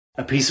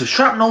A piece of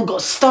shrapnel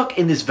got stuck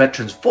in this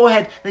veteran's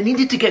forehead. They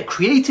needed to get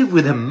creative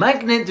with a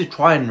magnet to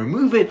try and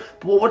remove it,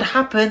 but what would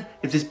happen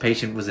if this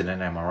patient was in an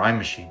MRI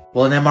machine?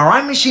 Well, an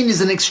MRI machine is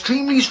an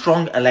extremely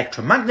strong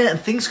electromagnet and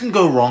things can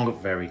go wrong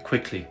very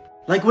quickly.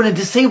 Like when a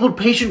disabled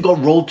patient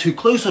got rolled too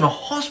close on a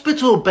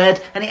hospital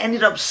bed and it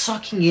ended up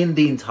sucking in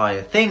the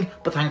entire thing,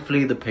 but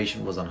thankfully the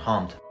patient was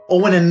unharmed. Or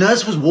when a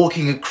nurse was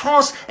walking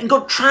across and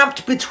got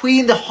trapped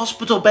between the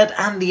hospital bed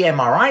and the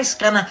MRI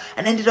scanner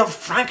and ended up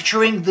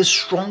fracturing the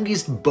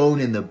strongest bone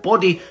in the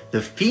body,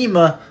 the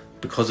femur,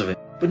 because of it.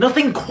 But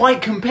nothing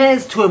quite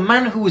compares to a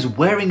man who was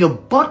wearing a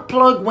butt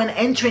plug when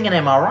entering an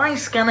MRI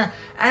scanner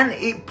and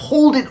it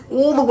pulled it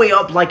all the way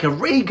up like a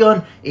ray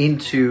gun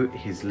into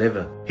his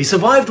liver. He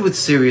survived with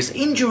serious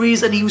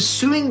injuries and he was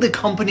suing the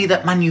company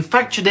that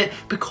manufactured it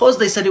because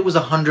they said it was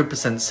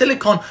 100%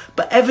 silicone,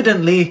 but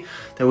evidently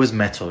there was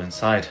metal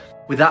inside.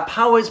 With that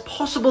power, it's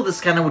possible the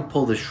scanner would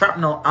pull the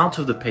shrapnel out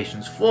of the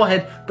patient's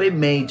forehead, but it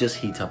may just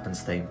heat up and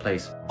stay in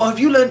place. Or have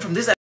you learned from this